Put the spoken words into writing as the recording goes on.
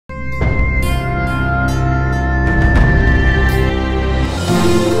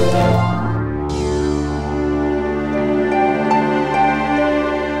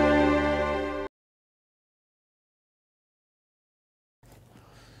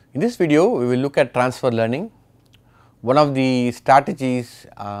In this video, we will look at transfer learning. One of the strategies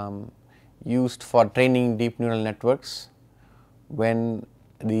used for training deep neural networks when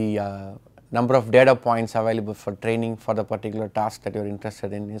the number of data points available for training for the particular task that you are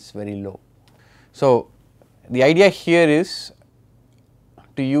interested in is very low. So, the idea here is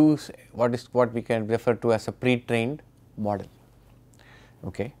to use what we can refer to as a pre-trained model.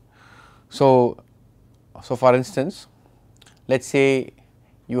 Okay. So, for instance, let us say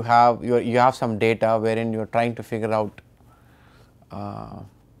you have some data wherein you are trying to figure out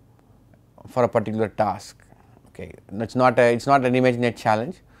for a particular task. Okay, it's not an ImageNet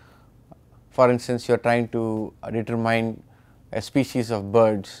challenge. For instance, you are trying to determine a species of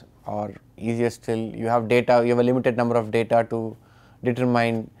birds, or easier still, you have data, you have a limited number of data to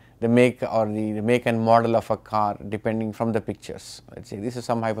determine the make or the make and model of a car depending from the pictures. Let us say this is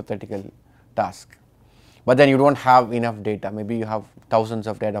some hypothetical task, but then you do not have enough data, maybe you have thousands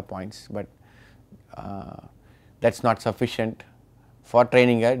of data points, but that is not sufficient for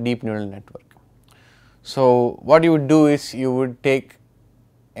training a deep neural network. So, what you would do is you would take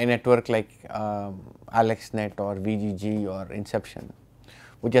a network like AlexNet or VGG or Inception,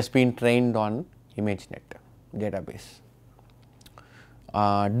 which has been trained on ImageNet database.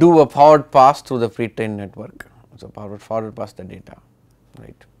 Do a forward pass through the pre-trained network, so forward pass the data,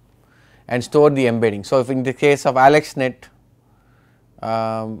 right, and store the embedding. So, if in the case of AlexNet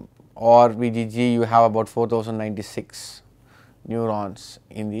or VGG, you have about 4096 neurons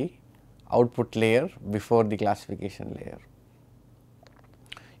in the output layer before the classification layer.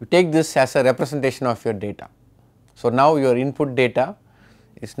 You take this as a representation of your data. So, now your input data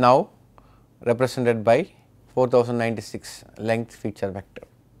is now represented by 4096 length feature vector.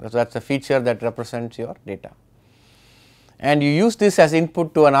 So, that is a feature that represents your data, and you use this as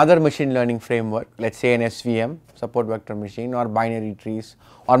input to another machine learning framework, let us say an SVM, support vector machine, or binary trees,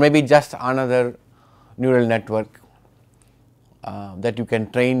 or maybe just another neural network that you can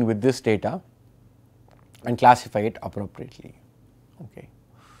train with this data and classify it appropriately. Okay.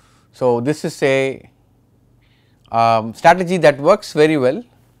 So, this is a strategy that works very well,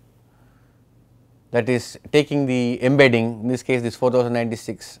 that is taking the embedding, in this case this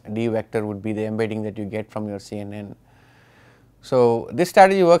 4096 D vector would be the embedding that you get from your CNN. So, this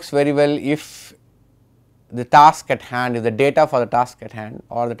strategy works very well if the task at hand, if the data for the task at hand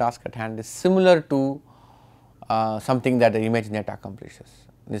or the task at hand is similar to something that the ImageNet accomplishes.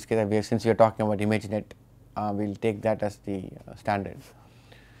 In this case, since we are talking about ImageNet, we will take that as the standard.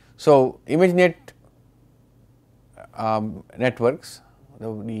 So, ImageNet networks,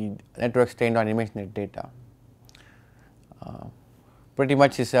 the networks trained on ImageNet data, pretty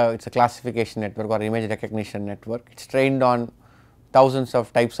much it's a classification network or image recognition network. It is trained on thousands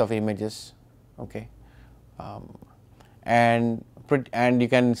of types of images, okay, and you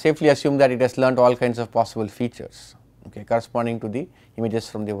can safely assume that it has learnt all kinds of possible features, okay, corresponding to the images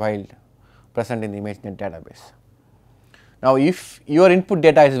from the wild present in the ImageNet database. Now, if your input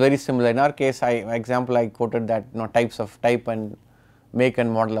data is very similar, in our case, example I quoted that type and make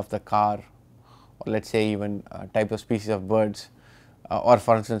and model of the car, or let us say even type of species of birds, or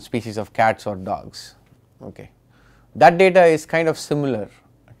for instance species of cats or dogs. Okay. That data is kind of similar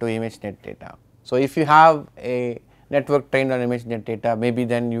to ImageNet data. So, if you have a network trained on ImageNet data, maybe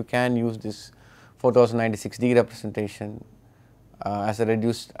then you can use this 4096D representation as a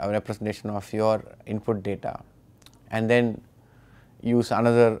reduced representation of your input data, and then use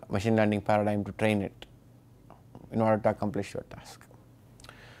another machine learning paradigm to train it in order to accomplish your task.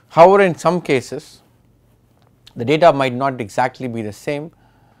 However, in some cases the data might not exactly be the same,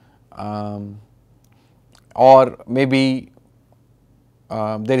 or maybe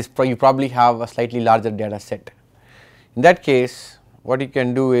you probably have a slightly larger data set. In that case, what you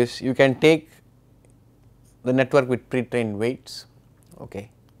can do is you can take the network with pre-trained weights,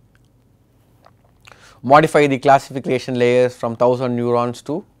 okay, modify the classification layers from 1000 neurons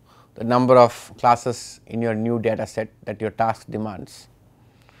to the number of classes in your new data set that your task demands,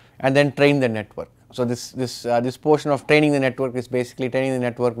 and then train the network. So, this portion of training the network is basically training the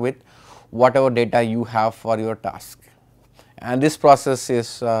network with whatever data you have for your task, and this process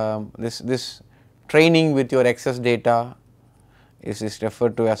is this training with your excess data is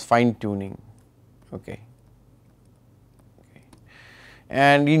referred to as fine tuning. Okay.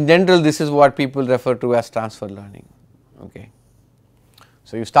 And in general, this is what people refer to as transfer learning. Okay.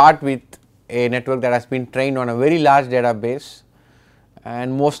 So, you start with a network that has been trained on a very large database,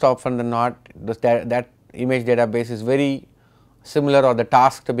 and most often than not that image database is very similar, or the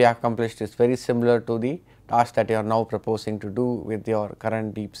task to be accomplished is very similar to the task that you are now proposing to do with your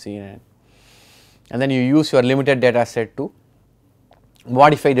current deep CNN, and then you use your limited data set to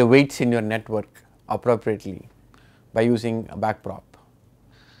modify the weights in your network appropriately by using a backprop,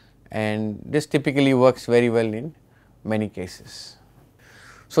 and this typically works very well in many cases.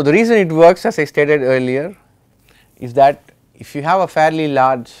 So, the reason it works, as I stated earlier, is that if you have a fairly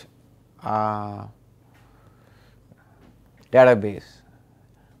large database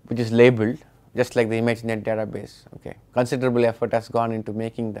which is labeled just like the ImageNet database, okay, considerable effort has gone into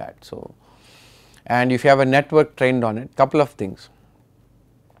making that. So, and if you have a network trained on it, couple of things.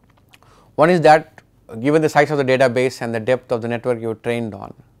 One is that given the size of the database and the depth of the network you trained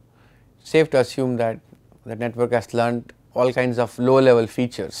on, safe to assume that the network has learned all kinds of low level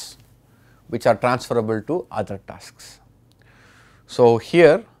features which are transferable to other tasks. So,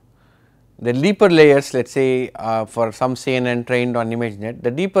 here the deeper layers, let us say for some CNN trained on ImageNet,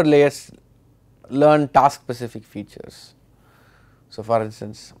 the deeper layers learn task specific features. So, for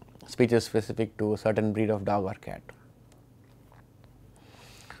instance, speeches specific to a certain breed of dog or cat.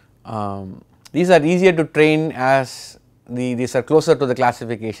 These are easier to train as these are closer to the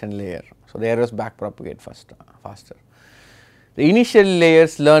classification layer. So, the errors back propagate faster. The initial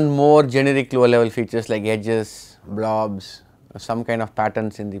layers learn more generic low level features like edges, blobs, some kind of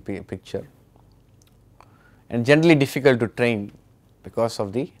patterns in the picture, and generally difficult to train because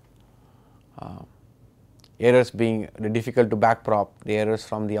of the errors being difficult to backprop the errors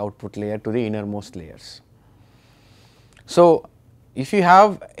from the output layer to the innermost layers. So, if you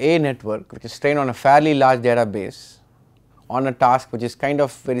have a network which is trained on a fairly large database on a task which is kind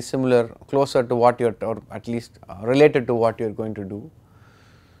of very similar, closer to what you are, or at least related to what you are going to do,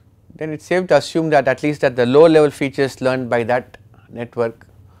 then it is safe to assume that at least that the low level features learned by that network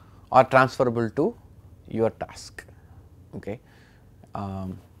are transferable to your task. Okay.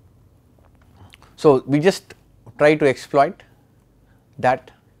 So, we just try to exploit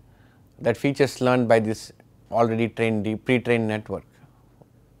that features learned by this already trained pre-trained network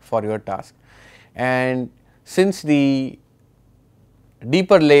for your task, and since the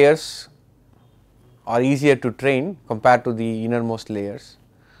deeper layers are easier to train compared to the innermost layers,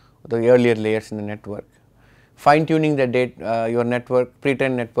 the earlier layers in the network, fine tuning the data your network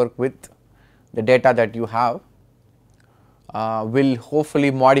pre-trained network with the data that you have will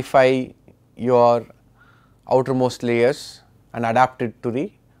hopefully modify your outermost layers and adapt it to the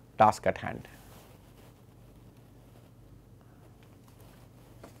task at hand.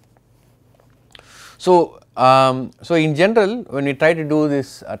 So, so in general, when we try to do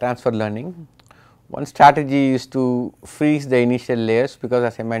this transfer learning, one strategy is to freeze the initial layers, because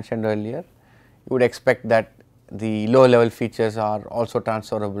as I mentioned earlier, you would expect that the low level features are also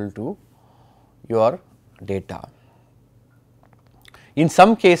transferable to your data. In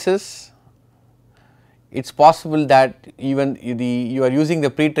some cases, it is possible that even you are using the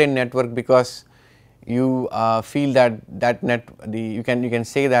pre-trained network because you feel that you can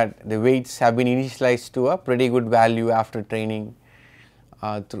say that the weights have been initialized to a pretty good value after training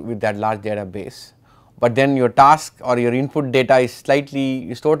with that large database, but then your task or your input data is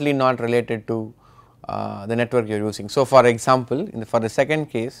totally not related to the network you are using. So, for example, for the second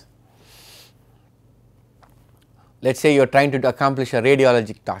case, let us say you are trying to accomplish a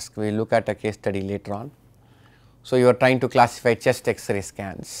radiologic task. We will look at a case study later on. So, you are trying to classify chest X-ray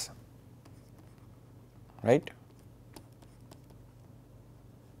scans, right.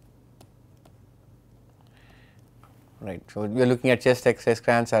 Right. So, we are looking at chest X-ray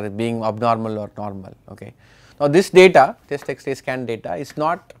scans as being abnormal or normal. Okay. Now, this data, chest X-ray scan data, is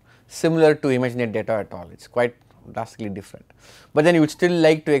not similar to ImageNet data at all. It is quite drastically different, but then you would still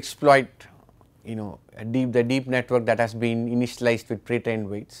like to exploit the deep network that has been initialized with pre-trained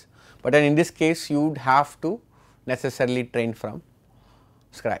weights, but then in this case you would have to necessarily train from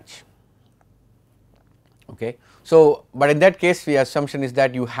scratch. Okay. So, but in that case the assumption is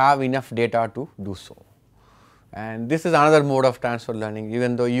that you have enough data to do so, and this is another mode of transfer learning,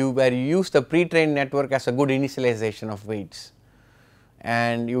 even though you use the pre-trained network as a good initialization of weights,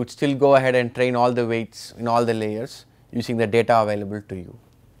 and you would still go ahead and train all the weights in all the layers using the data available to you.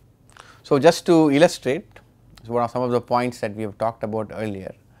 So, just to illustrate some of the points that we have talked about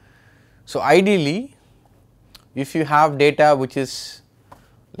earlier. So, ideally, if you have data which is,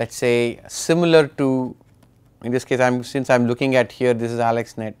 let us say, similar to, in this case since I am looking at here, this is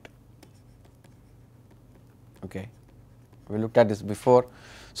AlexNet. Okay. We looked at this before.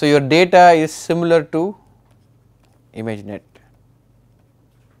 So, your data is similar to ImageNet,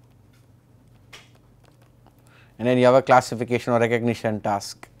 and then you have a classification or recognition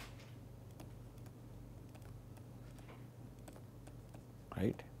task,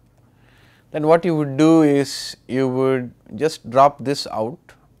 right. Then what you would do is you would just drop this out,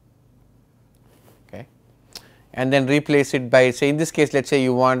 okay. and then replace it by, say in this case let us say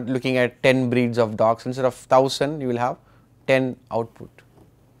you want looking at 10 breeds of dogs, instead of 1000 you will have 10 output,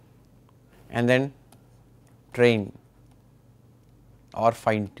 and then train or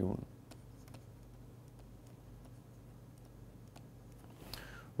fine tune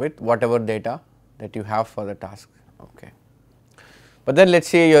with whatever data that you have for the task. Okay. But then let us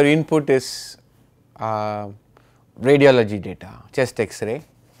say your input is radiology data, chest X-ray.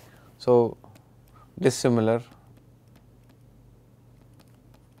 So, dissimilar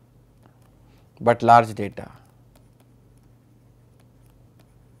but large data.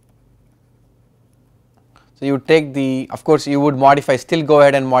 So, you take the, of course, you would modify, still go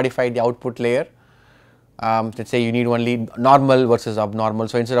ahead and modify the output layer. Let us say you need only normal versus abnormal.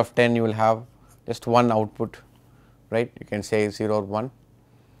 So, instead of 10 you will have just one output, right, you can say 0 or 1,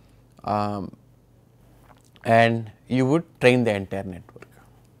 and you would train the entire network.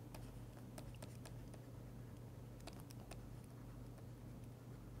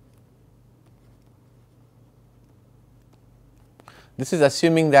 This is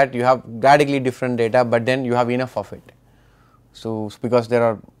assuming that you have radically different data, but then you have enough of it. So, because there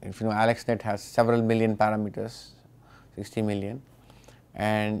are, if you know, AlexNet has several million parameters, 60 million,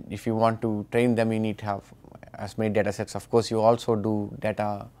 and if you want to train them you need to have as many data sets. Of course, you also do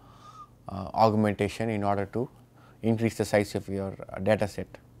data augmentation in order to increase the size of your data set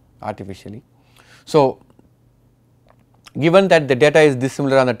artificially. So, given that the data is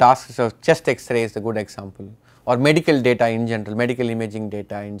dissimilar on the tasks, so chest X-ray is a good example, or medical data in general, medical imaging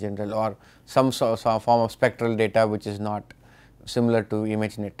data in general, or some form of spectral data which is not similar to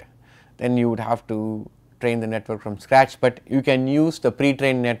ImageNet, then you would have to train the network from scratch, but you can use the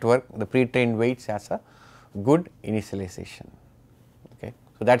pre-trained network, the pre-trained weights as a good initialization. Okay.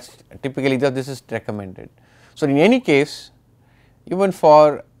 So, that is typically this is recommended. So, in any case, even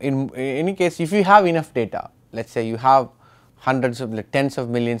for in any case if you have enough data, let us say you have hundreds of tens of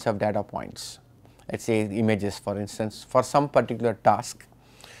millions of data points, let us say images for instance, for some particular task,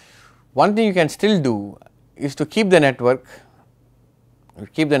 one thing you can still do is to keep the network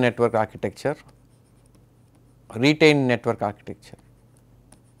architecture, retain network architecture.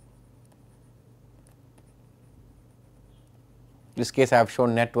 In this case I have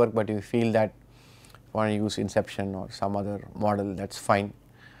shown network, but if you feel that you want to use inception or some other model, that is fine,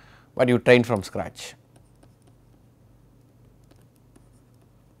 but you train from scratch.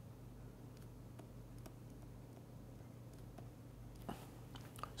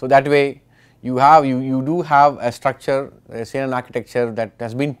 So, that way you do have a structure, a CNN architecture that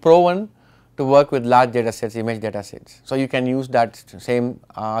has been proven to work with large data sets, image data sets. So, you can use that same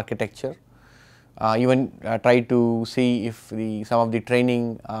architecture, even try to see if some of the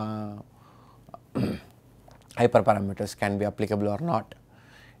training hyperparameters can be applicable or not,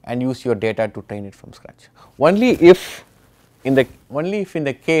 and use your data to train it from scratch. Only if in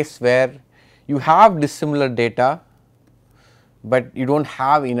the case where you have dissimilar data, but you do not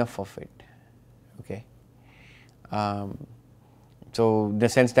have enough of it. Okay. So, in the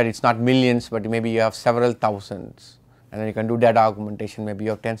sense that it is not millions, but maybe you have several thousands, and then you can do data augmentation, maybe you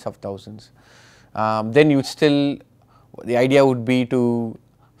have tens of thousands. Then you still, the idea would be to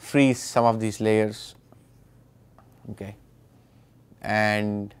freeze some of these layers, okay,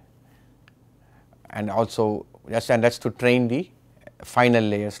 and also that is to train the final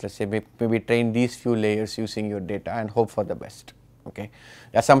layers. Let us say maybe train these few layers using your data and hope for the best. Okay.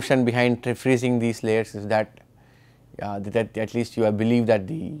 The assumption behind freezing these layers is that that at least you believe that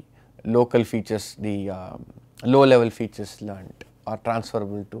the local features, the low level features learned are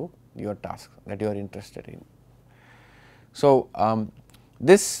transferable to your task that you are interested in. So,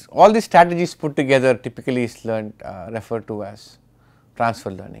 all these strategies put together typically is learned referred to as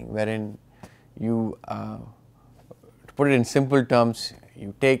transfer learning, wherein you to put it in simple terms,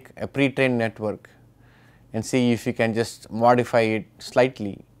 you take a pre-trained network and see if you can just modify it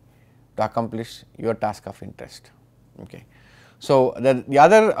slightly to accomplish your task of interest. Okay. So, the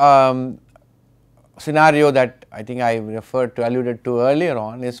other scenario that I think I alluded to earlier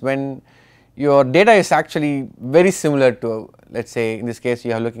on is when your data is actually very similar to, let us say in this case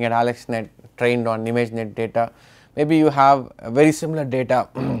you are looking at AlexNet trained on ImageNet data, maybe you have a very similar data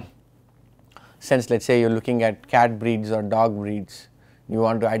since let us say you are looking at cat breeds or dog breeds, you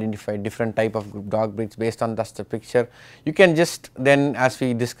want to identify different type of dog breeds based on just the picture. You can just then, as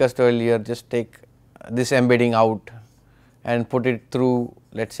we discussed earlier, just take this embedding out and put it through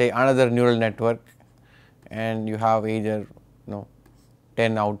let us say another neural network, and you have either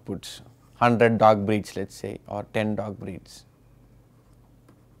 10 outputs, 100 dog breeds let us say, or 10 dog breeds.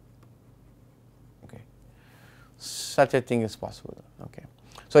 Okay. Such a thing is possible. Okay.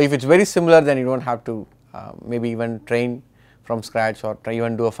 So, if it is very similar, then you do not have to maybe even train from scratch or try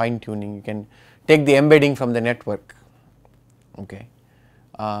even do a fine tuning. You can take the embedding from the network. Okay.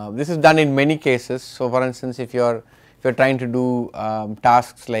 This is done in many cases. So, for instance, if you are trying to do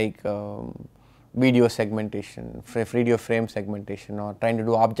tasks like video segmentation, video frame segmentation, or trying to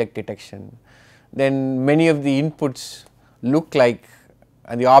do object detection, then many of the inputs look like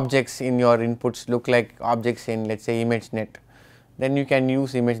the objects in your inputs look like objects in, let us say, ImageNet. Then you can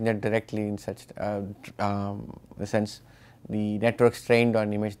use ImageNet directly in such the sense the networks trained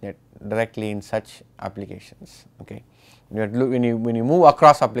on ImageNet directly in such applications. Okay. When you move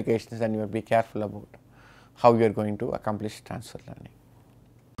across applications, then you have to be careful about how you are going to accomplish transfer learning.